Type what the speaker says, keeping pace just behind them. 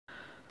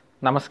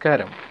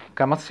നമസ്കാരം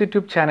chemistry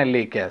tube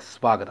ചാനലിലേക്ക്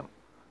സ്വാഗതം.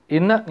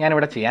 ഇന്ന്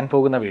ഞാനിവിടെ ചെയ്യാൻ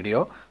പോകുന്ന വീഡിയോ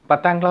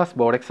 10ാം ക്ലാസ്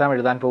ബോർഡ് എക്സാം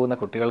എഴുതാൻ പോകുന്ന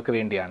കുട്ടികൾക്ക്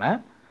വേണ്ടിയാണ്.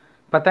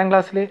 10ാം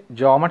ക്ലാസ്സിലെ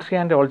ജോമെട്രി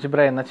ആൻഡ്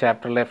ആൾജിബ്ര എന്ന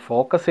ചാപ്റ്ററിലെ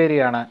ഫോക്കസ്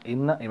ഏരിയയാണ്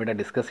ഇന്ന് ഇവിടെ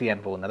ഡിസ്കസ്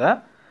ചെയ്യാൻ പോകുന്നത്.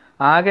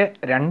 ആകെ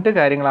രണ്ട്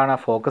കാര്യങ്ങളാണ്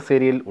ഫോക്കസ്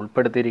ഏരിയയിൽ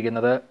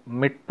ഉൾപ്പെടുത്തിയിരിക്കുന്നത്: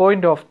 mid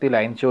point of the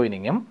line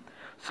ജോയിനിങ്ങും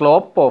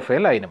slope of A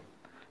ലൈനും.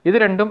 ഇത്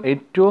രണ്ടും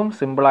ഏറ്റവും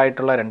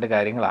സിമ്പിളായിട്ടുള്ള രണ്ട്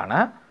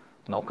കാര്യങ്ങളാണ്.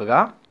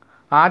 നോക്കുക.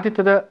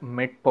 ആദ്യത്തേത്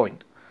മിഡ്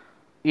പോയിന്റ്.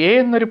 എ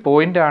എന്നൊരു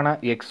പോയിൻ്റാണ്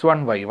x1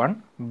 y1,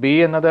 ബി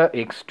എന്നത്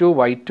x2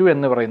 y2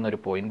 എന്ന് പറയുന്ന ഒരു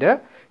പോയിൻ്റ്.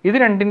 ഇത്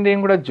രണ്ടിൻ്റെയും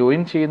കൂടെ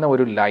ജോയിൻ ചെയ്യുന്ന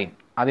ഒരു ലൈൻ,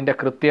 അതിൻ്റെ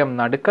കൃത്യം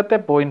നടുക്കത്തെ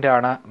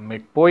പോയിൻ്റാണ്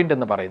മിഡ് പോയിൻ്റ്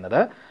എന്ന് പറയുന്നത്.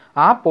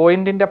 ആ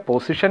പോയിൻറ്റിൻ്റെ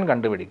പൊസിഷൻ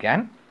കണ്ടുപിടിക്കാൻ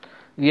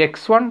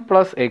x1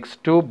 +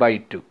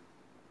 x2/2,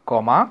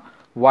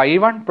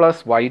 y1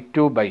 +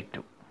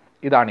 y2/2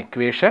 ഇതാണ്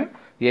ഇക്വേഷൻ.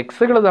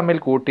 എക്സുകൾ തമ്മിൽ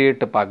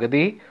കൂട്ടിയിട്ട്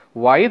പകുതി,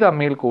 y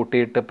തമ്മിൽ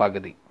കൂട്ടിയിട്ട്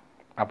പകുതി,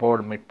 അപ്പോൾ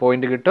മിഡ്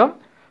പോയിൻ്റ് കിട്ടും.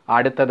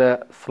 അടുത്തത്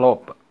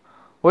സ്ലോപ്പ്.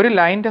 ഒരു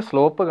ലൈൻ്റെ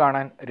സ്ലോപ്പ്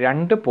കാണാൻ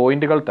രണ്ട്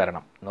പോയിന്റുകൾ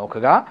തരണം.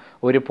 നോക്കുക,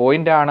 ഒരു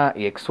പോയിൻ്റാണ്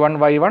x1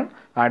 y1,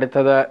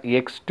 അടുത്തത്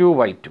x2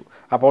 y2.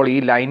 അപ്പോൾ ഈ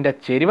ലൈൻ്റെ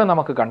ചെരിവ്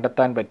നമുക്ക്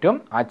കണ്ടെത്താൻ പറ്റും.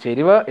 ആ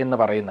ചെരിവ് എന്ന്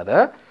പറയുന്നത്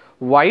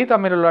y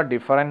തമ്മിലുള്ള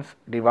ഡിഫറൻസ്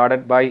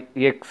ഡിവൈഡഡ് ബൈ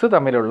x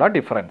തമ്മിലുള്ള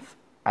ഡിഫറൻസ്,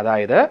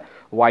 അതായത്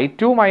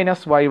y2 -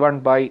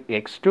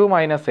 y1/x2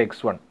 -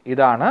 x1.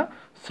 ഇതാണ്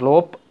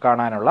സ്ലോപ്പ്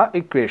കാണാനുള്ള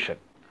ഇക്വേഷൻ.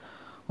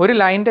 ഒരു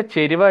ലൈൻ്റെ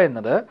ചെരിവ്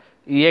എന്നത്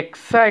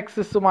എക്സ്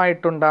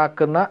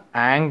ആക്സിസുമായിട്ടുണ്ടാക്കുന്ന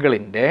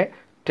ആംഗിളിൻ്റെ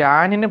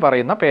ടാനിന്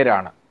പറയുന്ന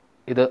പേരാണ്.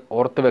 ഇത്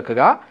ഓർത്ത്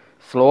വെക്കുക.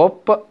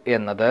 സ്ലോപ്പ്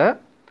എന്നത്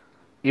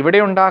ഇവിടെ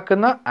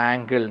ഉണ്ടാക്കുന്ന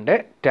ആംഗിളിൻ്റെ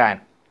ടാൻ,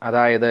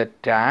 അതായത്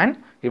ടാൻ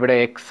ഇവിടെ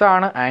എക്സ്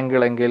ആണ്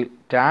ആംഗിളെങ്കിൽ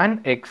ടാൻ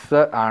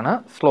എക്സ് ആണ്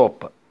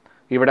സ്ലോപ്പ്.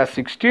 ഇവിടെ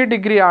 60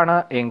 ഡിഗ്രി ആണ്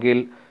എങ്കിൽ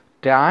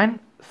ടാൻ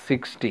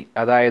 60,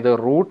 അതായത്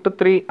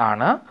 √3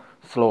 ആണ്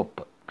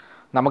സ്ലോപ്പ്.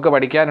 നമുക്ക്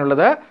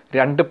പഠിക്കാനുള്ളത്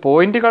രണ്ട്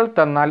പോയിന്റുകൾ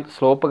തന്നാൽ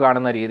സ്ലോപ്പ്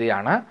കാണുന്ന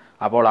രീതിയാണ്.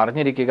 അപ്പോൾ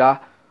അറിഞ്ഞിരിക്കുക,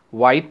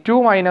 y2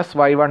 -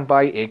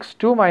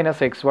 y1/x2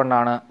 - x1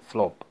 ആണ്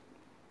സ്ലോപ്പ്.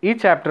 ഈ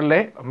ചാപ്റ്ററിലെ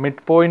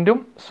മിഡ് പോയിന്റും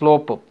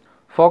സ്ലോപ്പും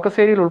ഫോക്കസ്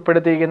ഏരിയയിൽ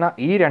ഉൾപ്പെടുത്തിയിരിക്കുന്ന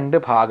ഈ രണ്ട്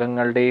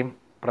ഭാഗങ്ങളുടെയും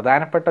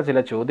പ്രധാനപ്പെട്ട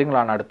ചില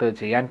ചോദ്യങ്ങളാണ് അടുത്ത്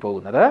ചെയ്യാൻ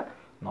പോകുന്നത്.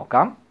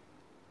 നോക്കാം.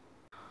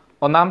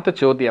 ഒന്നാമത്തെ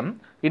ചോദ്യം: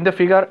 in the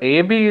figure A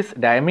B is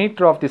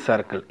diameter of the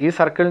circle. ഈ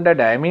സർക്കിളിൻ്റെ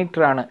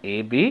ഡയമീറ്റർ ആണ് A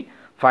B.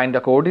 Find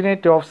the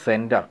coordinate of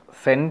centre.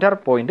 Centre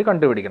point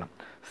കണ്ടുപിടിക്കണം.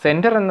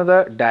 സെൻറ്റർ എന്നത്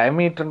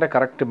ഡയമീറ്ററിൻ്റെ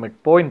കറക്റ്റ് മിഡ്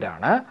പോയിന്റ്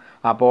ആണ്.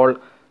 അപ്പോൾ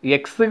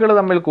എക്സുകൾ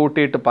തമ്മിൽ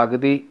കൂട്ടിയിട്ട്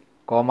പകുതി,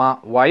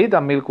 y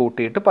തമ്മിൽ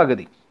കൂട്ടിയിട്ട്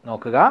പകുതി.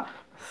 നോക്കുക,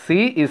 C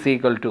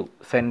 =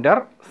 സെൻറ്റർ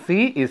C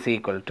 =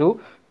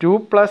 2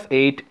 +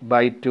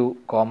 8/2,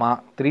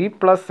 3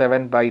 +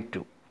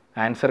 7/2.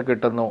 ആൻസർ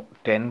കിട്ടുന്നു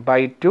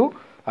 10/2,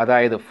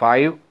 അതായത്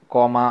 5,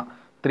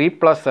 3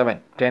 + 7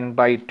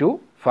 10/2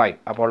 5.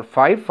 അപ്പോൾ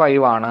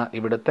 5 ആണ്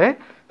ഇവിടുത്തെ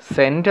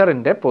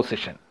സെൻറ്ററിൻ്റെ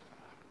പൊസിഷൻ.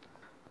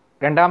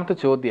 രണ്ടാമത്തെ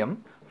ചോദ്യം: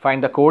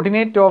 find the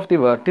coordinate of the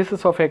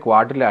vertices of A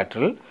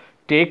quadrilateral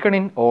taken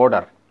in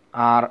order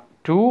are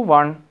 2,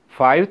 1,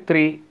 5,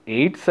 3,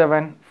 8,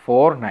 7,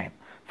 4, 9.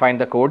 Find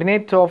the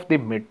coordinates of the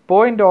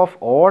midpoint of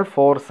all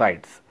four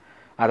sides.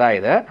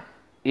 അതായത്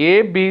എ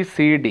ബി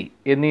സി ഡി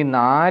എന്നീ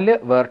 4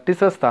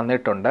 വെർട്ടിസസ്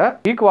തന്നിട്ടുണ്ട്.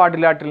 ഈ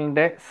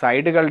ക്വാഡ്രിലാറ്ററലിൻ്റെ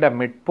സൈഡുകളുടെ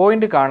മിഡ്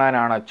പോയിന്റ്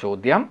കാണാനാണ്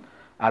ചോദ്യം.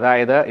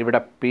 അതായത്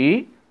ഇവിടെ പി,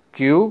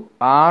 ക്യു,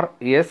 ആർ,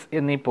 എസ്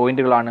എന്നീ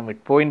പോയിന്റുകളാണ്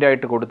മിഡ് പോയിന്റ്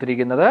ആയിട്ട്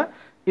കൊടുത്തിരിക്കുന്നത്.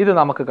 ഇത്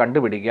നമുക്ക്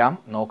കണ്ടുപിടിക്കാം.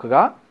 നോക്കുക,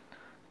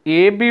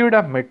 എ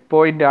ബിയുടെ മിഡ്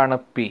പോയിന്റ് ആണ്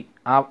പി.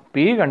 ആ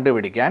പി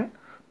കണ്ടുപിടിക്കാൻ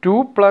 2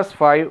 +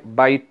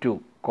 5/2,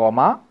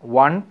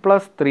 1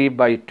 +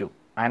 3/2.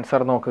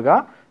 ആൻസർ നോക്കുക,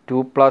 2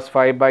 +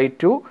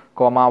 5/2,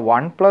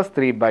 1 +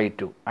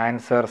 3/2.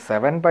 ആൻസർ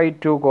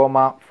 7/2,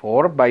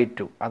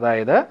 4/2,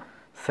 അതായത്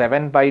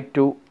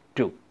 7/2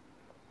 2.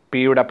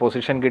 പിയുടെ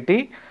പൊസിഷൻ കിട്ടി.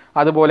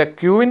 അതുപോലെ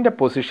ക്യൂവിൻ്റെ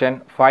പൊസിഷൻ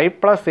 5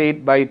 +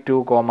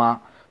 8/2,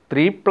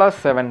 3 +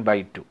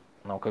 7/2.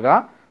 നോക്കുക,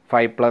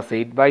 5 +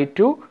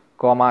 8/2,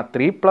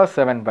 3 +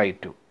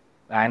 7/2.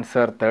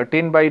 ആൻസർ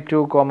 13/2,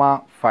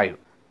 5.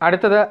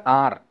 അടുത്തത്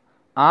ആർ.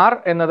 ആർ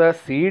എന്നത്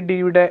സി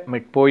ഡിയുടെ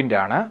മിഡ് പോയിന്റ്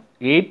ആണ്.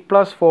 8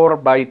 +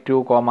 4/2,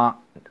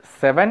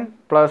 7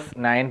 +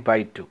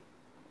 9/2.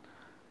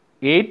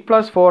 8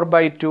 +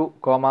 4/2,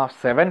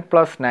 7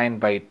 +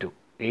 9/2.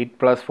 8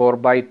 +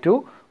 4/2,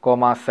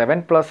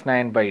 7 +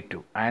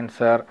 9/2.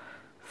 ആൻസർ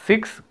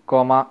 6,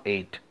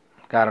 8.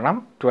 കാരണം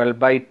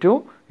 12/2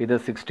 ഇത്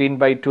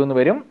 16/2 എന്ന്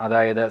വരും.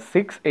 അതായത്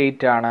 6,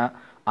 8 ആണ്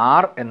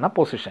ആർ എന്ന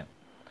പൊസിഷൻ.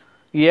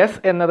 എസ്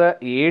എന്നത്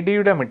എ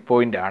ഡിയുടെ മിഡ്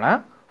പോയിന്റ് ആണ്.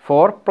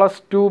 4 +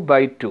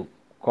 2/2,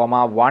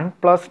 1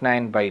 +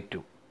 9/2.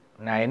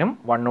 9ഉം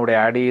 1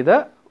 ആഡ് ചെയ്ത്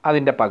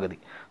അതിൻ്റെ പകുതി.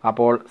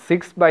 അപ്പോൾ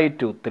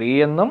 6/2 3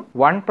 എന്നും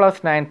 1 +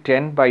 9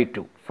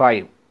 10/2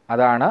 5.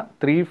 അതാണ്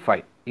 3,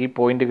 5. ഈ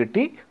പോയിന്റ്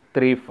കിട്ടി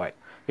 3, 5.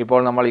 ഇപ്പോൾ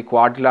നമ്മൾ ഈ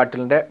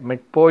ക്വാഡ്രിലാറ്ററലിൻ്റെ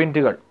മിഡ്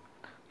പോയിന്റുകൾ,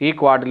 ഈ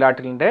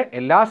ക്വാഡ്രിലാറ്ററലിൻ്റെ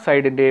എല്ലാ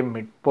സൈഡിൻ്റെയും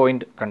മിഡ്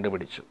പോയിന്റ്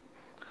കണ്ടുപിടിച്ചു.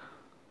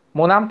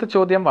 മൂന്നാമത്തെ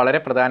ചോദ്യം വളരെ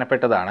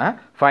പ്രധാനപ്പെട്ടതാണ്.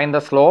 Find the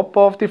slope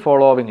of the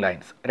following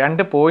lines.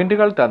 രണ്ട്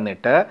പോയിന്റുകൾ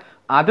തന്നിട്ട്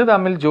അത്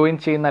തമ്മിൽ ജോയിൻ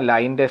ചെയ്യുന്ന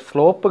ലൈൻ്റെ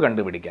സ്ലോപ്പ്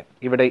കണ്ടുപിടിക്കാൻ.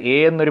 ഇവിടെ എ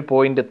എന്നൊരു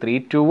പോയിന്റ്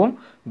 3,2ഉം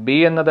ബി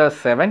എന്നത്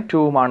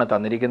 7,2ഉമാണ്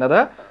തന്നിരിക്കുന്നത്.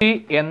 സി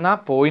എന്ന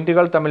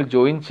പോയിന്റുകൾ തമ്മിൽ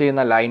ജോയിൻ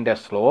ചെയ്യുന്ന ലൈൻ്റെ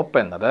സ്ലോപ്പ്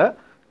എന്നത്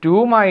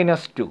 2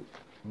 - 2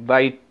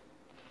 by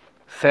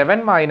 7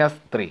 -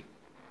 3.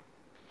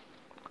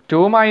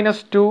 2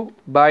 - 2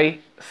 by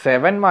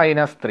 7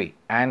 - 3.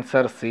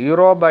 ആൻസർ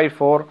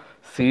 0/4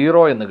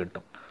 0 എന്ന്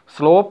കിട്ടും.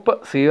 സ്ലോപ്പ്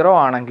 0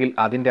 ആണെങ്കിൽ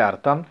അതിൻ്റെ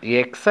അർത്ഥം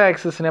എക്സ്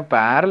ആക്സിസിന്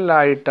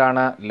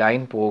പാരലായിട്ടാണ്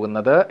ലൈൻ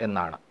പോകുന്നത്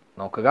എന്നാണ്.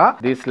 നോക്കുക,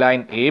 this line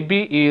A B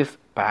is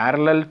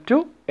parallel to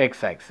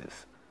X axis.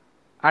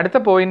 അടുത്ത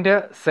പോയിന്റ്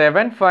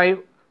 7, 5,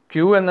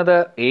 ക്യൂ എന്നത്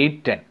 8,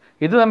 10.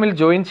 ഇത് തമ്മിൽ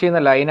ജോയിൻ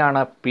ചെയ്യുന്ന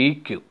ലൈനാണ് പി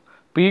ക്യൂ.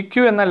 പി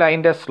ക്യൂ എന്ന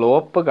ലൈൻ്റെ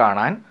സ്ലോപ്പ്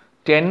കാണാൻ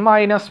 10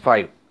 -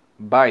 5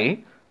 by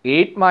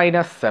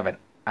 8 - 7.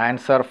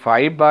 ആൻസർ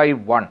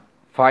 5/1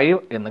 5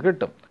 എന്ന്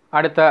കിട്ടും.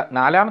 അടുത്ത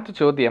നാലാമത്തെ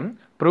ചോദ്യം,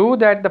 prove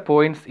that the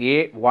points A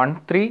 1,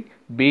 3,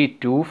 B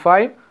 2,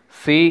 5,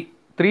 C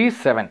 3,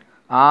 7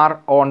 R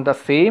on the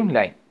same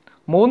line.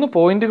 3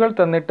 പോയിന്റുകൾ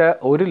തന്നിട്ട്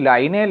ഒരു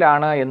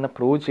ലൈനേലാണ് എന്ന്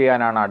പ്രൂവ്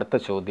ചെയ്യാനാണ് അടുത്ത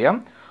ചോദ്യം.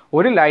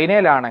 ഒരു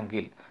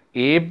ലൈനേലാണെങ്കിൽ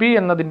എ ബി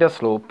എന്നതിൻ്റെ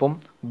സ്ലോപ്പും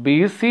ബി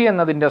സി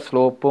എന്നതിൻ്റെ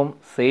സ്ലോപ്പും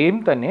സെയിം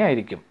തന്നെ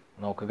ആയിരിക്കും.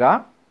 നോക്കുക,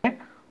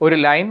 ഒരു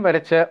ലൈൻ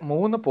വരച്ച്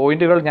 3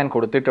 പോയിന്റുകൾ ഞാൻ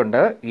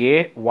കൊടുത്തിട്ടുണ്ട്. എ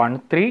 1,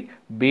 3,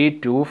 ബി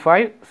 2,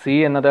 5, സി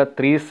എന്നത്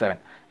 3, 7.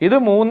 ഇത്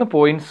 3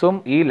 പോയിന്റ്സും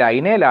ഈ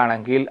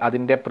ലൈനേലാണെങ്കിൽ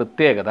അതിൻ്റെ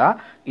പ്രത്യേകത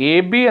എ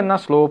ബി എന്ന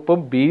സ്ലോപ്പും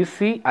ബി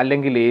സി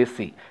അല്ലെങ്കിൽ എ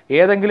സി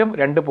ഏതെങ്കിലും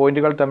 2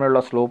 പോയിന്റുകൾ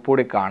തമ്മിലുള്ള സ്ലോപ്പ്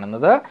കൂടി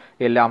കാണുന്നത്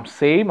എല്ലാം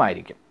സെയിം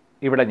ആയിരിക്കും.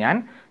 ഇവിടെ ഞാൻ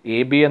എ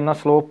ബി എന്ന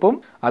സ്ലോപ്പും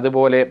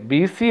അതുപോലെ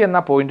ബി സി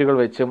എന്ന പോയിന്റുകൾ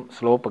വെച്ചും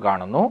സ്ലോപ്പ്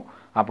കാണുന്നു.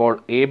 അപ്പോൾ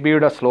എ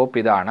ബിയുടെ സ്ലോപ്പ്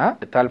ഇതാണ്.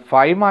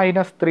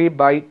 5 - 3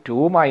 by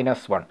 2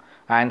 - 1.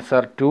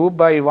 ആൻസർ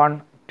 2/1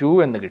 2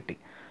 എന്ന് കിട്ടി.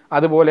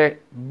 അതുപോലെ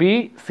ബി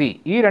സി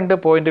ഈ 2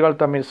 പോയിന്റുകൾ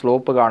തമ്മിൽ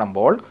സ്ലോപ്പ്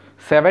കാണുമ്പോൾ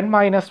 7 -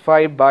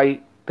 5 by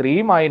 3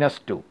 -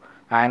 2.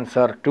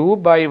 ആൻസർ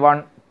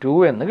 2/1 2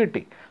 എന്ന്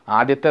കിട്ടി.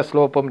 ആദ്യത്തെ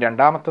സ്ലോപ്പും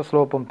രണ്ടാമത്തെ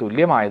സ്ലോപ്പും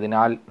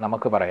തുല്യമായതിനാൽ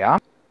നമുക്ക് പറയാം,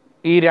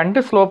 ഈ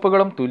 2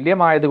 സ്ലോപ്പുകളും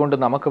തുല്യമായതുകൊണ്ട്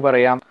നമുക്ക്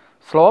പറയാം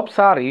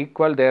slopes R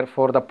equal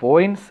therefore the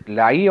points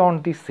lie on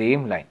the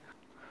same line.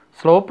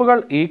 സ്ലോപ്പുകൾ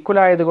equal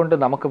ആയതുകൊണ്ട്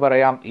നമുക്ക്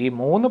പറയാം ഈ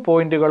 3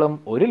 പോയിന്റുകളും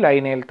ഒരു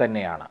ലൈനിൽ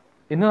തന്നെയാണ്.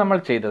 ഇന്ന് നമ്മൾ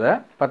ചെയ്തത്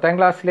 10ാം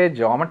ക്ലാസ്സിലെ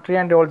ജോമെട്രി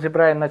ആൻഡ്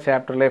ഓൾജിബ്ര എന്ന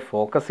ചാപ്റ്ററിലെ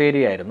ഫോക്കസ്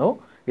ഏരിയ ആയിരുന്നു.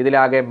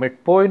 ഇതിലാകെ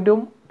മിഡ് പോയിന്റും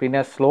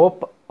പിന്നെ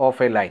സ്ലോപ്പ്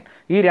ഓഫ് എ ലൈൻ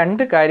ഈ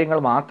 2 കാര്യങ്ങൾ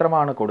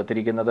മാത്രമാണ്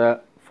കൊടുത്തിരിക്കുന്നത്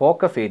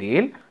ഫോക്കസ്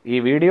ഏരിയയിൽ. ഈ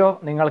വീഡിയോ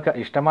നിങ്ങൾക്ക്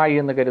ഇഷ്ടമായി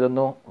എന്ന്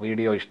കരുതുന്നു.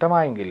 വീഡിയോ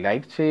ഇഷ്ടമായെങ്കിൽ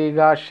ലൈക്ക്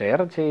ചെയ്യുക,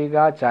 ഷെയർ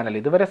ചെയ്യുക. ചാനൽ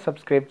ഇതുവരെ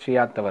സബ്സ്ക്രൈബ്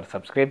ചെയ്യാത്തവർ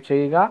സബ്സ്ക്രൈബ്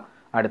ചെയ്യുക.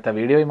 അടുത്ത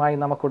വീഡിയോയുമായി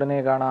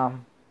നമുക്കുടനെ കാണാം.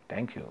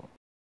 താങ്ക്